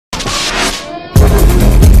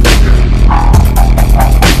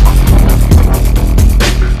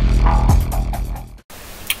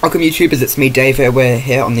Welcome YouTubers, it's me Dave here. We're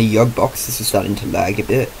here on the Yogbox. This is starting to lag a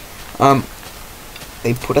bit.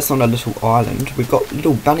 They put us on a little island. We've got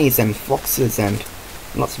little bunnies and foxes and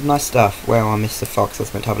lots of nice stuff. Well, I missed the fox. I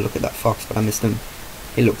was meant to have a look at that fox, but I missed him.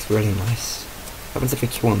 He looks really nice. What happens if we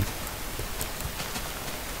kill him?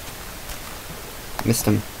 Missed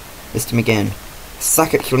him. Missed him again. I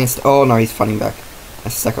suck at killing stuff. Oh no, he's fighting back. I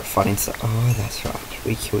suck at fighting stuff. Oh, that's right.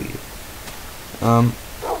 We kill you.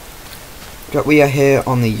 But we are here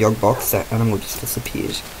on the Yogbox. That animal just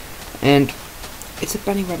disappeared. And it's a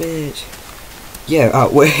bunny rabbit. Yeah,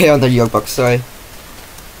 we're here on the Yogbox, so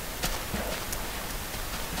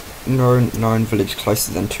known village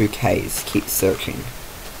closer than 2Ks. Keep searching.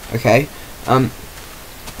 Okay.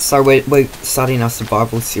 So we're starting our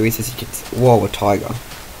survival series as you can see. Whoa, a tiger.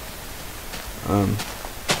 Are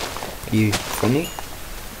you friendly?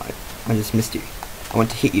 I just missed you. I went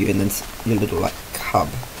to hit you and then your little like cub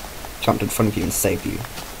jumped in front of you and saved you.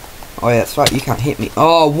 Oh yeah, that's right, you can't hit me.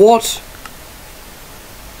 Oh, what?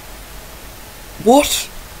 What?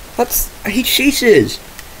 He cheated!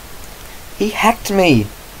 He hacked me!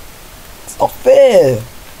 It's not fair!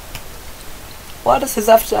 Why does this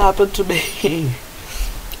have to happen to me?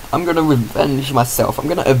 I'm gonna revenge myself. I'm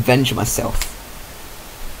gonna avenge myself.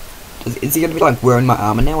 Is he gonna be like wearing my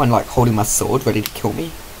armor now and like holding my sword ready to kill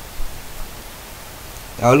me?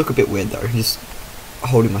 I look a bit weird though, just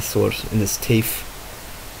holding my sword in his teeth,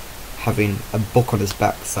 having a book on his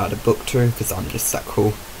back side, a book too, because I'm just that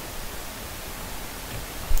cool.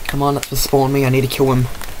 Come on, let's respawn me, I need to kill him.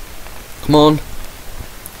 Come on.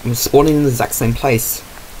 I'm spawning in the exact same place.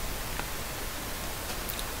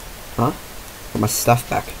 Huh? Got my stuff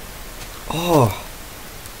back. Oh!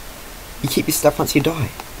 You keep your stuff once you die.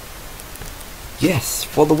 Yes,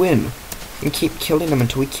 for the win. And keep killing him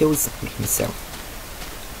until he kills himself.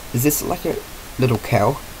 Is this like a little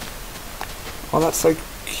cow? Oh, that's so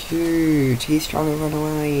cute. He's trying to run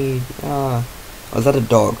away. Ah. Oh, is that a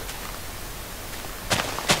dog?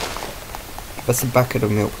 Give us a bucket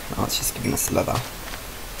of milk. Oh, it's just giving us leather.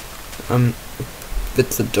 If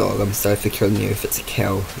it's a dog, I'm sorry for killing you. If it's a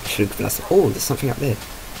cow, it should have given us. Oh, there's something up there.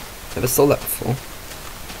 Never saw that before.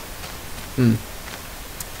 I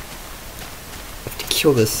have to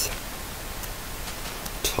kill this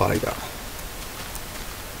tiger.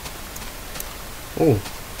 Oh,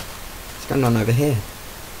 what's going on over here?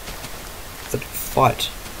 It's a fight.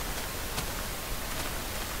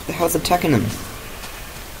 What the hell's attacking him?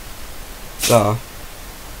 The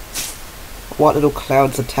white little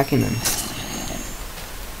clouds attacking him.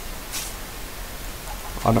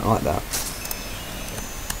 I don't like that.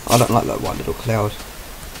 I don't like that white little cloud.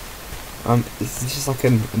 It's just like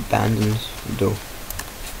an abandoned little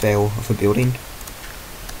fail of a building.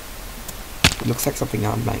 It looks like something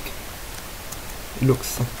I'd make. It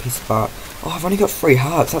looks like a piece of art. Oh, I've only got 3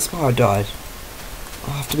 hearts. That's why I died. Oh,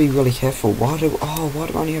 I have to be really careful. Why do I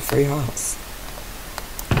only have 3 hearts?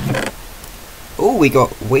 Oh, we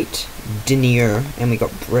got wheat, denier, and we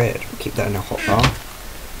got bread. We'll keep that in a hot bar.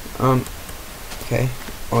 Okay.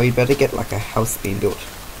 Oh, you better get like a house being built.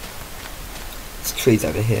 There's trees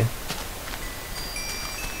over here.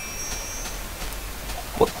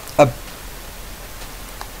 What? A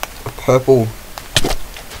purple.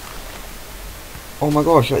 Oh my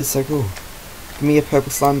gosh, that is so cool. Give me a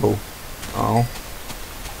purple slime ball. Oh.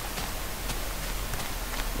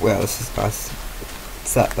 Wow, this is nice.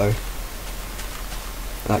 What's that though?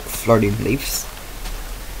 Like floating leaves?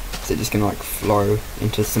 Is it just gonna like flow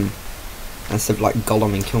into some instead of like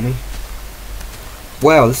Gollum and kill me?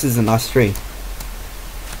 Wow, this is a nice tree.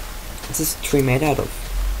 What's this tree made out of?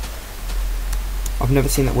 I've never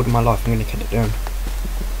seen that wood in my life. I'm gonna cut it down.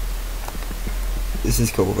 This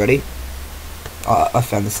is cool. Ready? I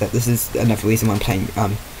found this set. This is another reason why I'm playing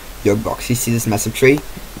Yogbox. You see this massive tree?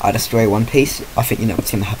 I destroy one piece. I think you know what's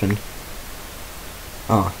gonna happen.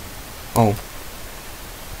 Oh,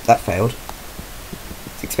 that failed. I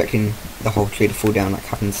was expecting the whole tree to fall down like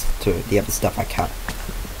happens to the other stuff I cut.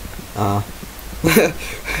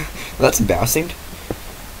 That's embarrassing.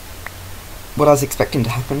 What I was expecting to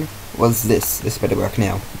happen was this. This better work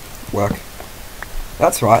now. Work.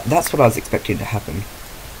 That's right. That's what I was expecting to happen.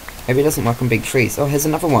 Maybe it doesn't work on big trees. Oh, here's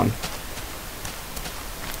another one.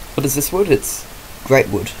 What is this wood? It's great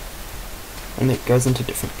wood. And it goes into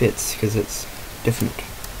different bits, because it's different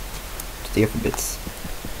to the other bits.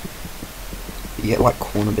 You get like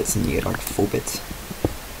corner bits and you get like full bits.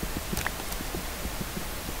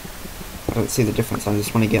 I don't see the difference, I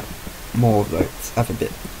just want to get more of those other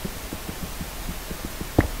bit.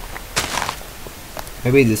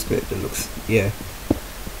 Maybe this bit that looks, yeah.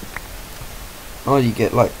 Oh, you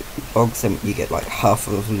get like logs, and you get like half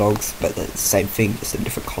of logs, but they're the same thing, just in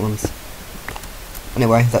different columns.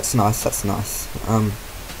 Anyway, that's nice, that's nice.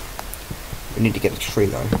 We need to get a tree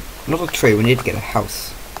though. Not a tree, we need to get a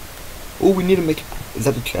house. Oh, we need to make... Is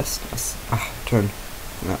that a chest? Yes. Ah, turn.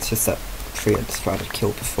 No, it's just that tree I just tried to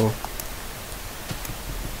kill before.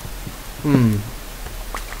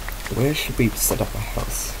 Where should we set up a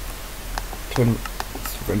house? Turn...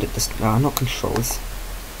 Let's render this... No, not controls.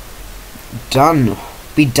 Done!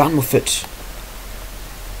 Be done with it!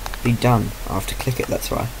 Be done. I have to click it,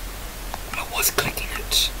 that's why. I was clicking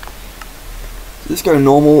it. Let's go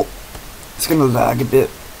normal. It's gonna lag a bit.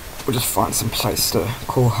 We'll just find some place to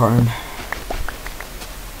call home.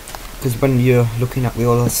 Because when you're looking at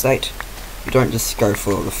real estate, you don't just go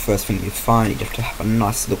for the first thing you find, you have to have a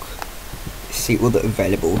nice look. See all the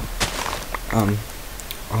available. Oh,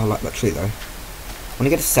 I like that tree though. I want to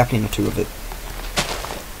get a sapling or two of it.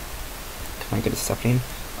 Can I get a sapling?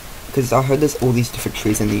 Because I heard there's all these different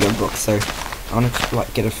trees in the Yogbox, so I want to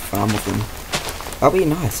like get a farm of them. That'll be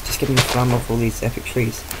nice, just getting a farm of all these epic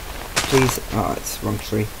trees. Trees, oh, it's the wrong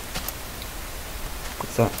tree.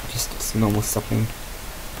 What's that? Just a normal sapling.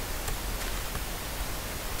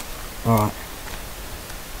 Alright.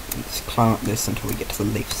 Let's climb up this until we get to the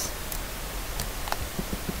leaves.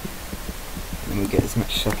 And then we'll get as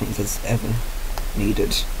much saplings as ever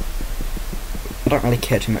needed. I don't really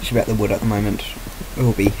care too much about the wood at the moment. It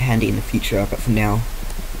will be handy in the future, but for now,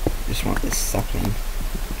 I just want this sapling.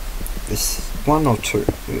 This one or two.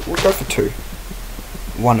 We'll go for two.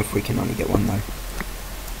 One if we can only get one though.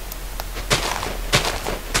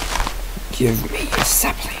 Give me a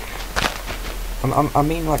sapling. I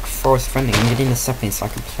mean like forest friendly. I'm getting a sapling so I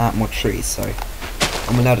can plant more trees, so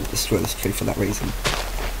I'm allowed to destroy this tree for that reason.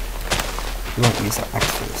 We won't use that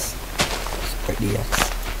axe for this. Just break the axe.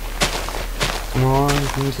 Come on,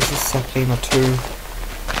 use this a sapling or two.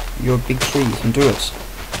 You're a big tree, you can do it.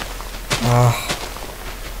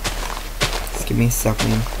 Just give me a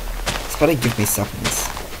sapling. It's gotta give me saplings.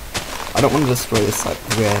 I don't want to destroy this like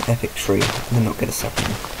rare epic tree and then not get a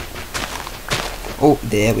sapling. Oh,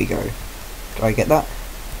 there we go. Do I get that?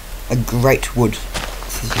 A great wood.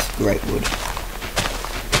 This is just great wood.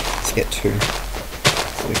 Let's get two,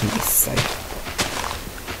 so we can be safe.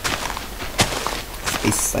 Let's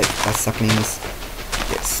be safe by saplings.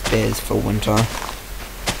 Get spares for winter.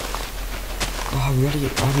 Oh,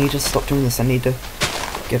 really? I need to stop doing this. I need to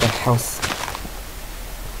get a house.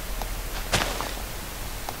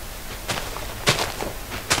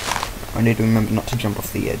 I need to remember not to jump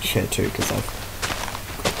off the edge here too, because I've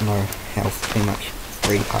got no health, pretty much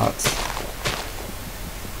 3 hearts.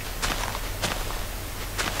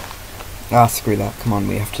 Ah, screw that. Come on,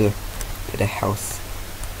 we have to get a house.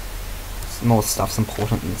 Some more stuff's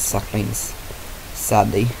important than saplings,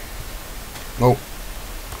 sadly. Oh,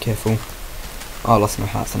 careful. Oh, I lost my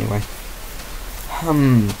hearts anyway.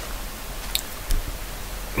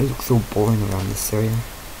 It looks all boring around this area.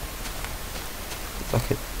 It's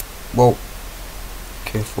like it. Whoa.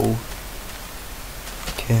 Careful.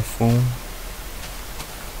 Careful.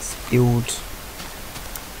 Let's build.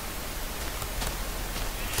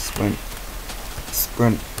 Sprint.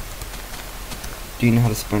 Sprint. Do you know how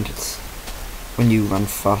to sprint? It's when you run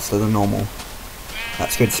faster than normal.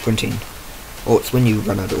 That's good sprinting. Or it's when you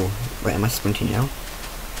run at all. Wait, am I sprinting now?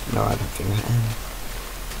 No, I don't think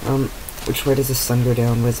I am. Which way does the sun go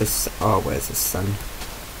down? Where's the sun? Oh, where's the sun?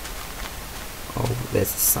 Oh,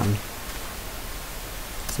 there's the sun.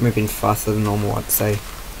 It's moving faster than normal, I'd say.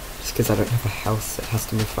 Just because I don't have a house, it has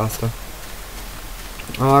to move faster.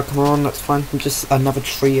 Ah, come on, that's fine. Just another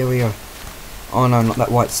tree area. Oh no, not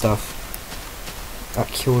that white stuff. That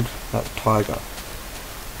killed that tiger.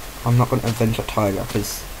 I'm not going to avenge that tiger,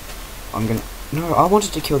 because I'm going to... No, I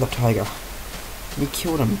wanted to kill that tiger. You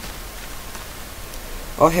killed him.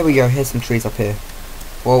 Oh, here we go. Here's some trees up here.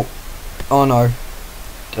 Well, oh no.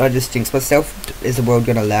 Did I just jinx myself? Is the world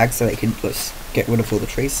going to lag so they can just get rid of all the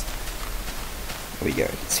trees? There we go.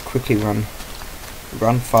 Let's quickly run.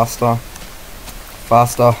 Run faster.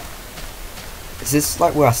 Faster. Is this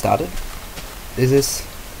like where I started? Is this...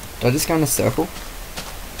 Did I just go in a circle? I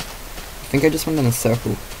think I just went in a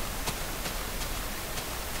circle.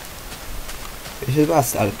 This is where I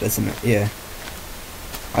started, isn't it? Yeah.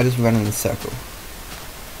 I just ran in a circle.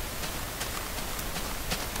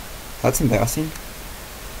 That's embarrassing.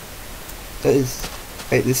 That is...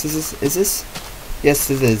 Wait, this is this? Yes,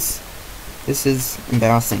 it is. This is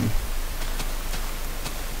embarrassing.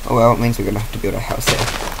 Oh well, it means we're gonna have to build a house here.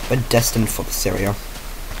 We're destined for this area.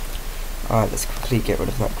 Alright, let's quickly get rid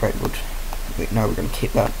of that great wood. Wait, no, we're gonna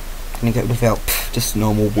keep that. Gonna get rid of our, just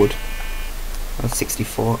normal wood. That's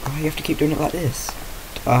 64. Oh, you have to keep doing it like this.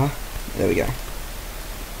 There we go.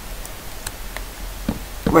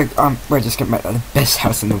 We're just gonna make that the best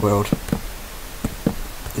house in the world.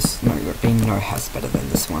 There's no house better than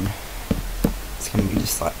this one. It's gonna be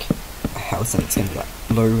just like a house, and it's gonna be like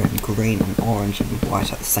blue and green and orange and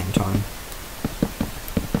white at the same time.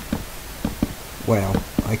 Wow,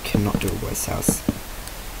 I cannot do a worse house.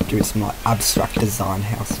 Do some like abstract design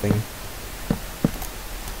house thing.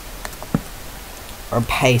 Or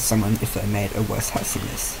pay someone if they made a worse house than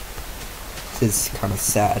this. This is kind of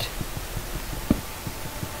sad.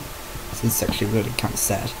 This is actually really kind of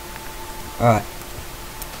sad. Alright.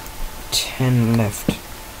 10 left.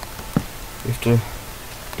 We have to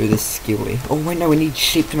do this skillly. Oh wait, no, we need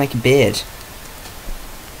sheep to make a bed.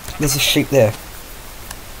 There's a sheep there.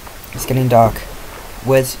 It's getting dark.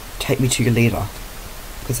 Where's... Take me to your leader.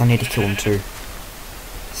 Because I need to kill him too.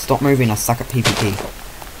 Stop moving, I suck at PvP.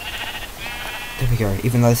 There we go.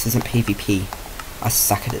 Even though this isn't PvP, I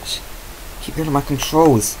suck at it. Keep going to my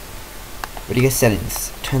controls. Video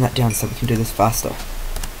settings. Turn that down so we can do this faster.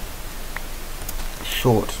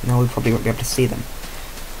 Short. Now we probably won't be able to see them.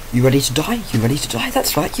 You ready to die? You ready to die?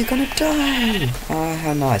 That's right, you're gonna die! Ah,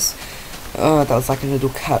 how nice. Oh, that was like a little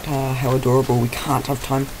cat. Ah, how adorable. We can't have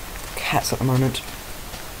time for cats at the moment.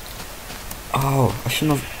 Oh, I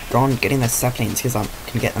shouldn't have gone getting those saplings because I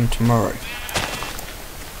can get them tomorrow.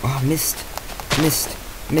 Oh, missed.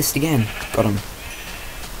 Missed again. Got him.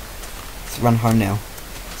 Let's run home now.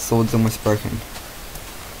 Sword's almost broken.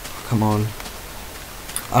 Come on.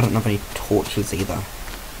 I don't have any torches either.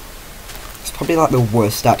 It's probably like the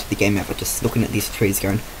worst start to the game ever, just looking at these trees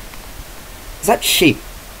going, is that sheep?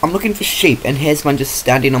 I'm looking for sheep, and here's one just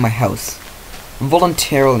standing on my house.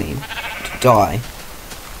 Voluntarily to die.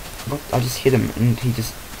 What? I just hit him, and he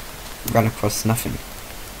just ran across nothing.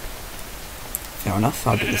 Fair enough,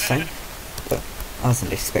 I'll do the same. But I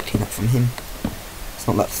wasn't expecting that from him. It's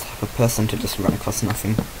not that type of person to just run across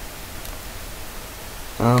nothing.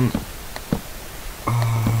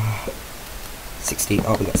 60.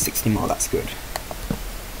 Oh, we got 60 more. That's good.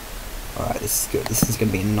 Alright, this is good. This is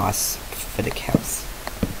going to be a nice, pathetic house.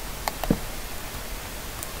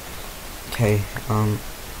 Okay,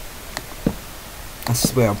 I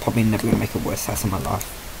swear I'm probably never going to make a worse house in my life.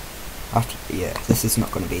 Yeah, this is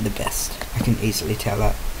not going to be the best. I can easily tell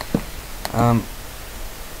that. Can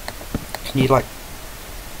you, like,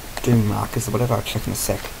 do markers or whatever? I'll check in a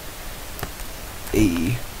sec.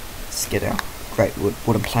 Let's get out. Great wood.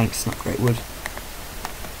 Wooden planks, not great wood.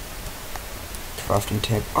 Crafting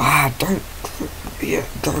tab. Don't. Yeah,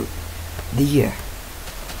 go. There.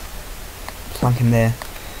 Plank in there.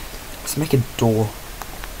 Let's make a door.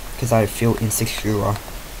 Because I feel insecure.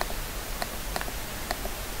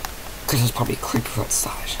 Because there's probably a creeper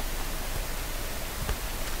outside.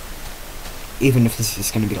 Even if this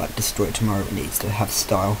is going to be like destroyed tomorrow, it needs to have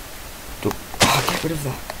style. Get rid of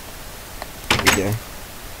that. There we go.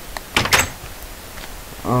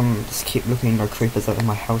 Just keep looking, no creepers out of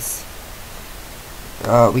my house.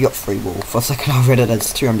 We got 3 wool. For a second I read it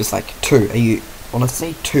as 2, I'm just like, 2, are you,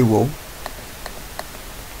 honestly, 2 wool?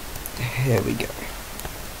 Here we go.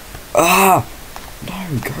 No,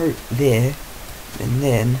 go there, and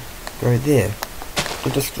then go there. To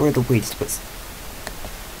destroy the weeds, but...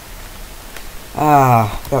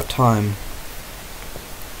 about time.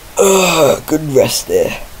 Good rest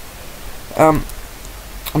there.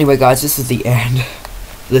 Anyway guys, this is the end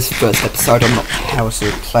of this first episode on how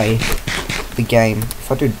to play the game.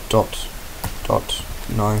 If I do dot,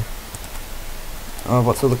 no.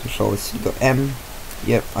 What's all the controls? You got M,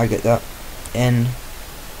 yep, I get that. N,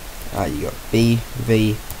 you got B,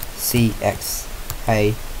 V, C, X,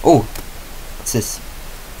 A. Oh, what's this?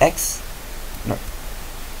 X? No.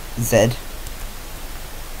 Z.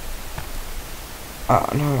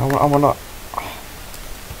 No, I wanna.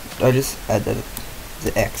 I just added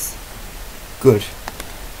the X. Good.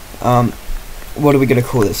 What are we gonna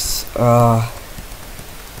call this?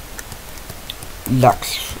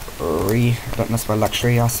 Luxury. I don't know spell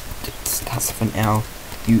luxury. That's for now.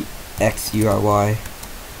 UXURY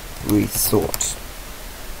resort.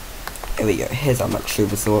 There we go. Here's our luxury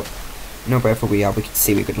resort. No, wherever we are, we can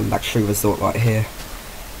see we've got a luxury resort right here.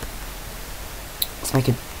 Let's make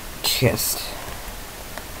a chest.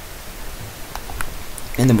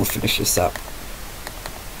 And then we'll finish this up.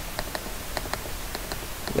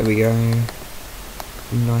 There we go.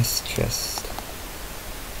 Nice chest.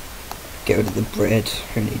 Get rid of the bread.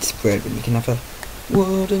 Who needs bread when you can have a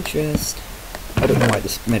wooden chest? I don't know why I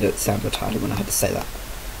just made it sound retarded when I had to say that.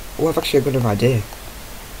 Oh, I've actually got an idea.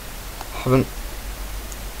 I haven't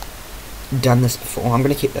done this before. I'm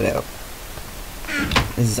going to keep that out.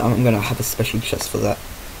 I'm gonna have a special chest for that.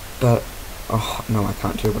 But oh no, I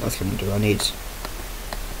can't do what I was gonna do. I need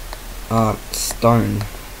stone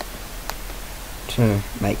to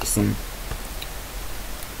make some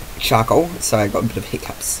charcoal, so I got a bit of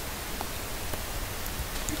hiccups.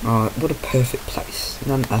 What a perfect place,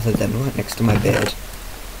 none other than right next to my bed,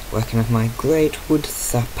 working with my great wood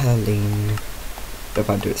sapling. But if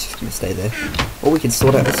I do, it's just gonna stay there. Or we can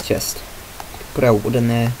sort out this chest, put our wood in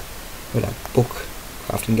there, put our book,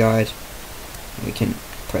 crafting guide, and we can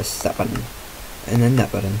press that button, and then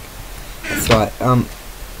that button. That's right.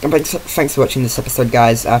 Thanks for watching this episode,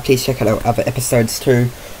 guys. Please check out our other episodes too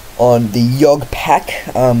on the Yog pack.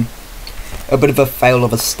 A bit of a fail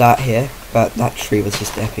of a start here, but that tree was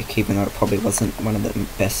just epic, even though it probably wasn't one of the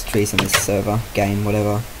best trees on this server, game,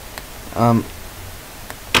 whatever.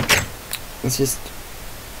 Let's just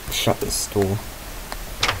shut this door.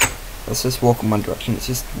 Let's just walk in one direction. Let's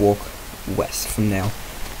just walk west from now,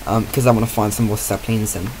 because I want to find some more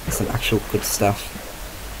saplings and some actual good stuff.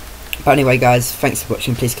 But anyway, guys, thanks for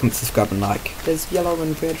watching. Please comment, subscribe, and like. There's yellow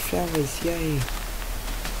and red flowers, yay!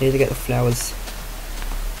 Need to get the flowers.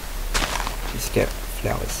 Just get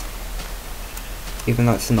flowers. Even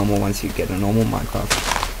though it's the normal ones you get in normal Minecraft.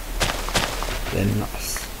 They're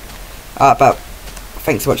nice. But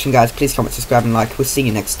thanks for watching, guys. Please comment, subscribe, and like. We'll see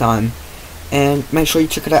you next time. And make sure you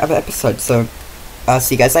check out other episodes. So,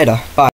 see you guys later. Bye.